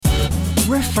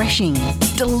refreshing,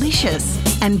 delicious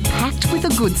and packed with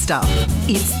the good stuff.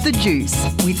 It's The Juice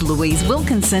with Louise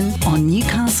Wilkinson on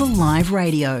Newcastle Live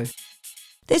Radio.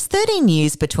 There's 13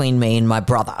 years between me and my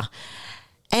brother.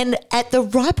 And at the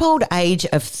ripe old age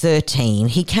of 13,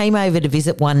 he came over to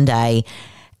visit one day,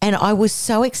 and I was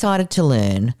so excited to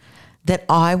learn that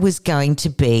I was going to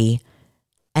be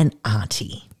an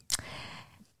auntie.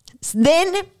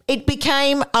 Then it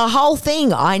became a whole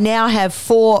thing. I now have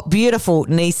 4 beautiful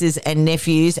nieces and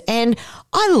nephews, and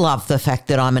I love the fact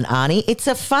that I'm an auntie. It's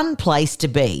a fun place to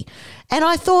be. And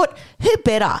I thought, who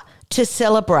better to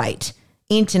celebrate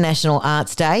International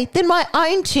Aunts Day than my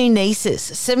own 2 nieces,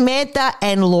 Samantha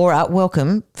and Laura.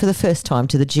 Welcome for the first time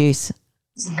to The Juice.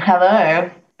 Hello.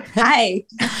 Hi.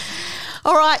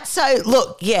 All right, so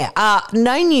look,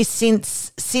 known you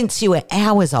since you were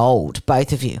hours old,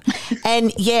 both of you.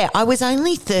 And I was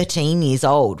only 13 years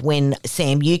old when,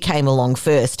 Sam, you came along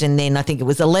first, and then I think it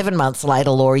was 11 months later,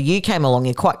 Laura, you came along.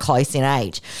 You're quite close in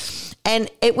age. And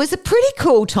it was a pretty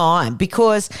cool time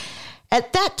because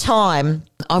at that time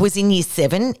I was in year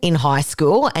 7 in high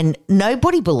school, and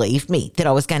nobody believed me that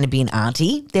I was going to be an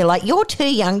auntie. They're like, you're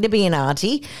too young to be an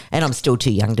auntie, and I'm still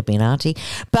too young to be an auntie.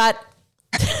 But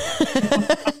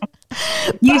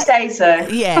you say so.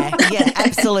 Yeah,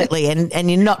 absolutely. And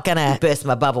you're not going to burst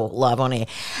my bubble live on air.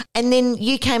 And then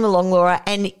you came along, Laura,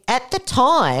 and at the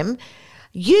time,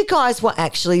 you guys were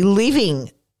actually living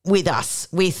with us,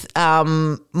 with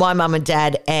my mum and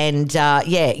dad, and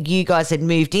you guys had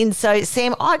moved in. So,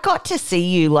 Sam, I got to see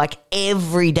you like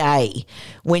every day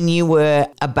when you were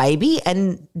a baby,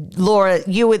 and Laura,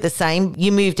 you were the same.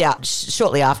 You moved out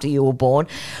shortly after you were born,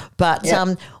 but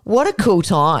what a cool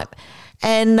time.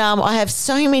 And I have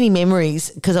so many memories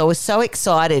because I was so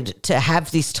excited to have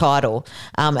this title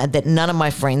that none of my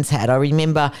friends had. I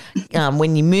remember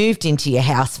when you moved into your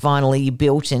house, finally you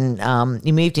built and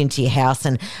you moved into your house,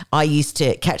 and I used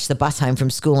to catch the bus home from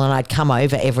school, and I'd come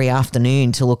over every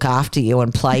afternoon to look after you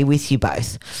and play with you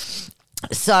both.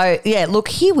 So, look,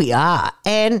 here we are.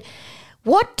 And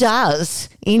what does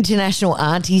International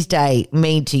Aunties Day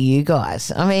mean to you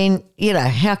guys? I mean,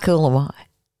 how cool am I?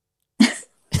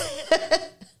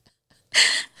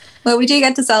 Well, we do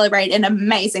get to celebrate an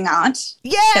amazing aunt.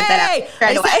 Yay! Get that out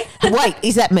straight away. Wait,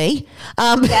 is that me?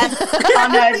 Yes. Oh,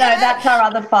 no, that's our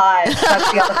other 5.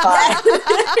 That's the other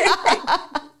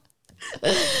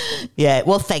 5. Yeah,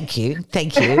 well, thank you.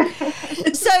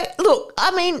 So, look,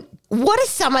 I mean, what are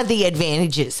some of the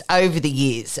advantages over the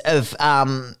years of,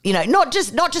 not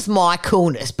just my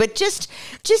coolness, but just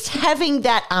having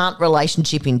that aunt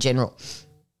relationship in general?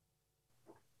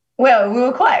 Well, we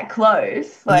were quite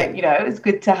close. It was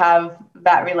good to have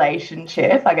that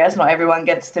relationship. I guess not everyone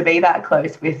gets to be that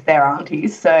close with their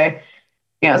aunties. So,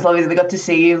 as long as we got to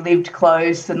see you, lived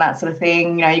close and that sort of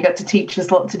thing, you got to teach us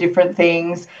lots of different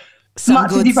things.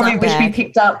 Much as you probably wish we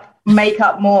picked up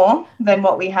makeup more than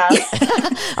what we have.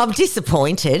 I'm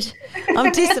disappointed.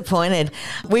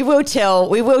 We will tell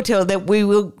that we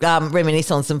will reminisce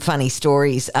on some funny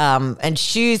stories, and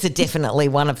shoes are definitely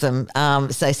one of them.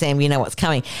 So, Sam, you know what's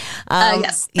coming.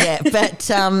 Yes. Yeah,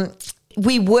 but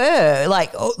we were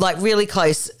like really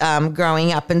close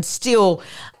growing up, and still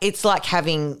it's like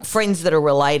having friends that are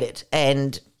related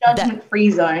and judgment-free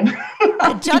zone.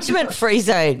 A judgment-free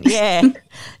zone, yeah,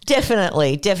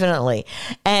 definitely.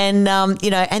 And,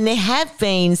 and there have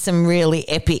been some really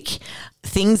epic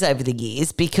things over the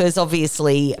years because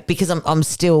I'm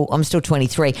still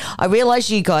 23. I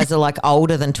realise you guys are like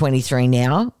older than 23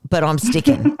 now, but I'm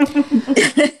sticking.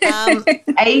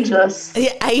 Ageless.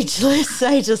 Yeah, ageless.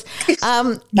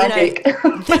 Magic.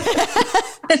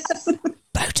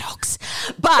 Botox.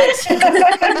 But...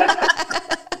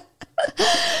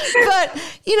 But,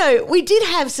 we did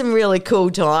have some really cool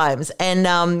times.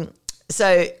 And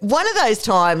so one of those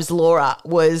times, Laura,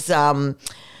 was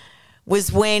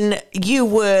when you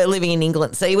were living in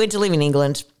England. So you went to live in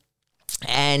England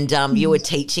and you were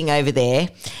teaching over there.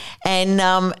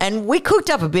 And we cooked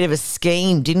up a bit of a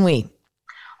scheme, didn't we?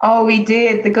 Oh, we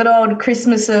did. The good old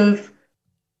Christmas of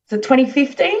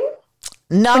 2015?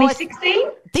 No. 2016?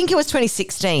 I think it was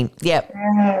 2016. Yep.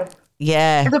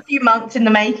 Yeah. It was a few months in the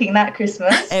making that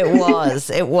Christmas. It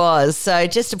was. So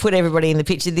just to put everybody in the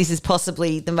picture, this is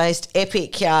possibly the most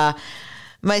epic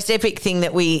thing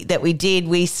that we did.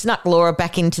 We snuck Laura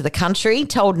back into the country,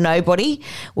 told nobody.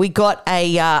 We got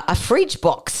a fridge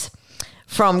box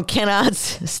from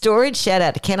Kennard's Storage. Shout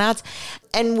out to Kennard's.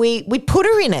 And we put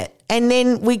her in it. And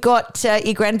then we got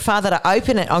your grandfather to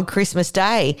open it on Christmas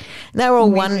Day. And they were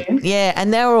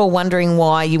all wondering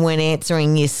why you weren't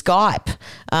answering your Skype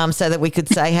so that we could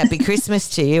say Happy Christmas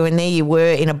to you. And there you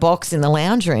were in a box in the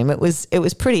lounge room. It was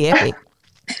pretty epic.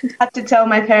 Had to tell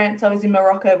my parents I was in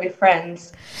Morocco with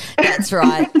friends. That's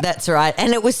right. That's right.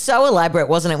 And it was so elaborate,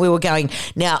 wasn't it? We were going,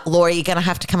 now, Laura, you're going to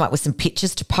have to come up with some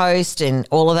pictures to post and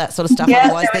all of that sort of stuff. Yeah,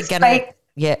 Otherwise, they're going to...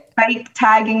 Yeah. Fake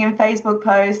tagging in Facebook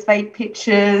posts, fake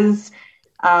pictures,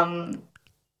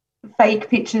 fake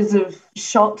pictures of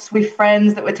shots with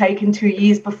friends that were taken 2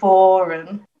 years before.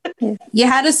 And you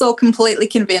had us all completely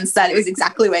convinced that it was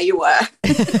exactly where you were.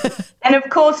 And of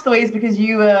course, Louise, because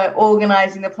you were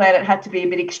organising the plan, it had to be a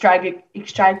bit extravagant.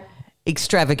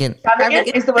 Extravagant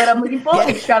Is the word I'm looking for. Yeah.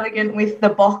 Extravagant with the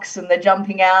box and the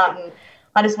jumping out. And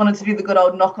I just wanted to do the good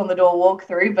old knock on the door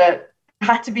walkthrough, but it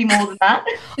had to be more than that.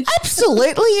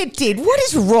 Absolutely it did. What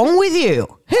is wrong with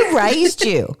you? Who raised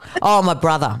you? Oh, my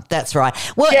brother. That's right.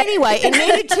 Well, yeah. Anyway, it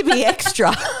needed to be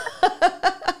extra.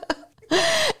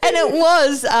 And it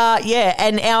was,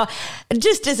 and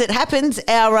just as it happens,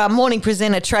 our morning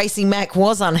presenter, Tracy Mack,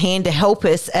 was on hand to help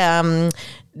us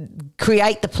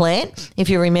create the plan, if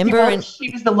you remember. She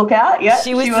was the lookout, yeah.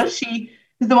 She was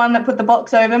the one that put the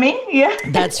box over me, yeah.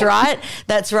 That's right,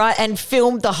 and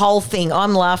filmed the whole thing.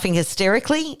 I'm laughing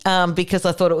hysterically because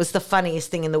I thought it was the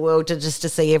funniest thing in the world to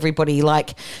see everybody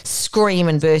like scream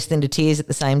and burst into tears at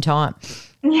the same time.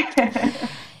 Yeah.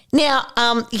 Now,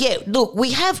 look,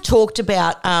 we have talked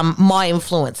about my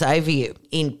influence over you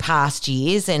in past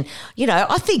years, and, you know,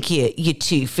 I think you're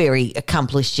two very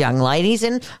accomplished young ladies,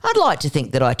 and I'd like to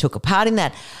think that I took a part in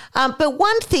that. But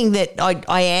one thing that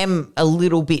I am a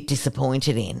little bit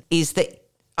disappointed in is that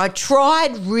I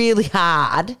tried really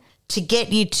hard to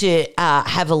get you to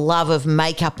have a love of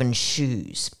makeup and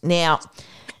shoes. Now,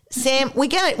 Sam, we're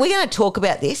going to talk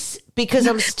about this because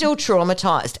I'm still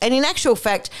traumatised. And in actual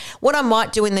fact, what I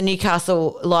might do in the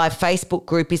Newcastle Live Facebook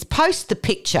group is post the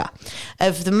picture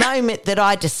of the moment that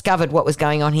I discovered what was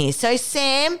going on here. So,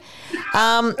 Sam,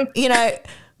 you know...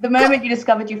 The moment you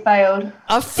discovered you failed.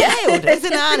 I failed as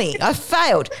an auntie. I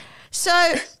failed.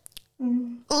 So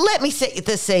let me set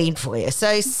the scene for you.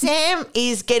 So Sam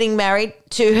is getting married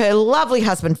to her lovely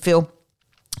husband, Phil.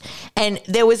 And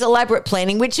there was elaborate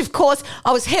planning, which, of course,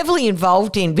 I was heavily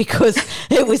involved in because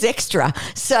it was extra.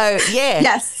 So, yeah.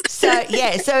 Yes.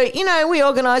 So, you know, we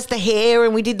organised the hair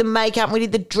and we did the makeup and we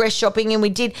did the dress shopping and we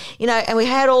did, you know, and we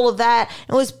had all of that.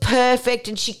 It was perfect.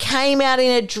 And she came out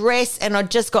in a dress and I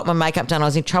just got my makeup done. I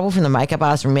was in trouble from the makeup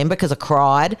artist, remember, because I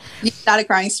cried. You started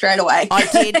crying straight away. I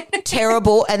did.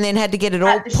 Terrible. And then had to get it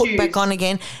all put back on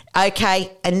again.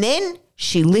 Okay. And then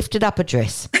she lifted up a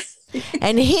dress.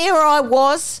 And here I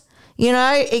was, you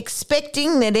know,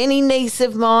 expecting that any niece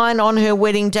of mine on her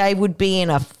wedding day would be in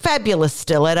a fabulous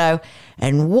stiletto.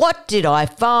 And what did I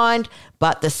find?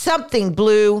 But the something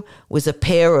blue was a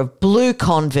pair of blue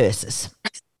Converses.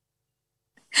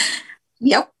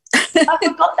 Yep. I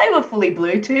forgot they were fully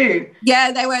blue too.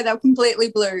 Yeah, they were. They were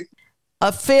completely blue.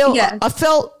 I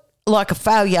felt like a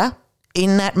failure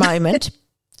in that moment.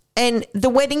 And the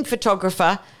wedding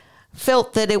photographer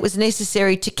felt that it was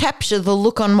necessary to capture the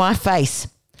look on my face.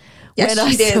 Yes,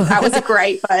 she did. That was a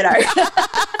great photo.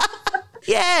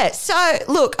 Yeah. So,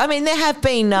 look, I mean, there have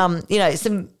been, you know,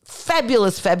 some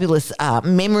fabulous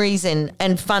memories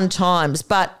and fun times,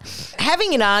 but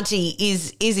having an auntie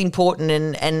is important,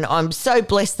 and I'm so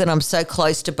blessed that I'm so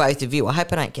close to both of you. I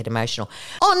hope I don't get emotional.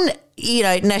 On, you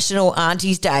know, National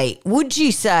Aunties Day, would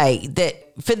you say that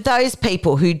for those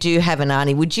people who do have an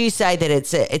auntie, would you say that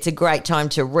it's a great time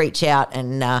to reach out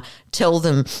and tell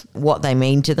them what they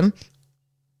mean to them?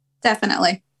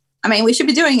 Definitely. I mean, we should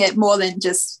be doing it more than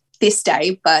just this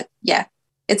day, but yeah,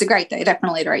 it's a great day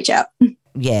definitely to reach out.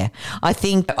 Yeah, I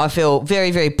think I feel very,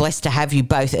 very blessed to have you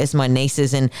both as my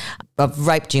nieces, and I've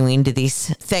roped you into this.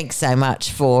 Thanks so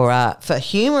much for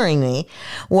humouring me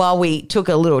while we took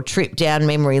a little trip down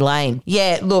memory lane.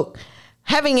 Yeah, look,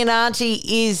 having an auntie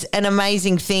is an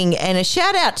amazing thing, and a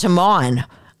shout out to mine,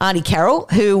 Auntie Carol,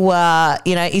 who,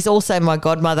 you know, is also my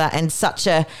godmother and such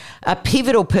a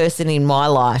pivotal person in my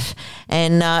life.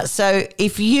 And so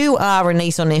if you are a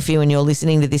niece or nephew and you're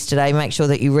listening to this today, make sure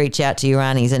that you reach out to your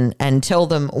aunties and tell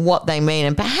them what they mean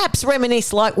and perhaps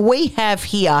reminisce like we have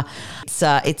here.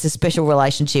 It's a special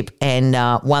relationship and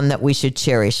one that we should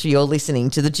cherish. You're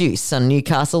listening to The Juice on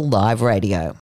Newcastle Live Radio.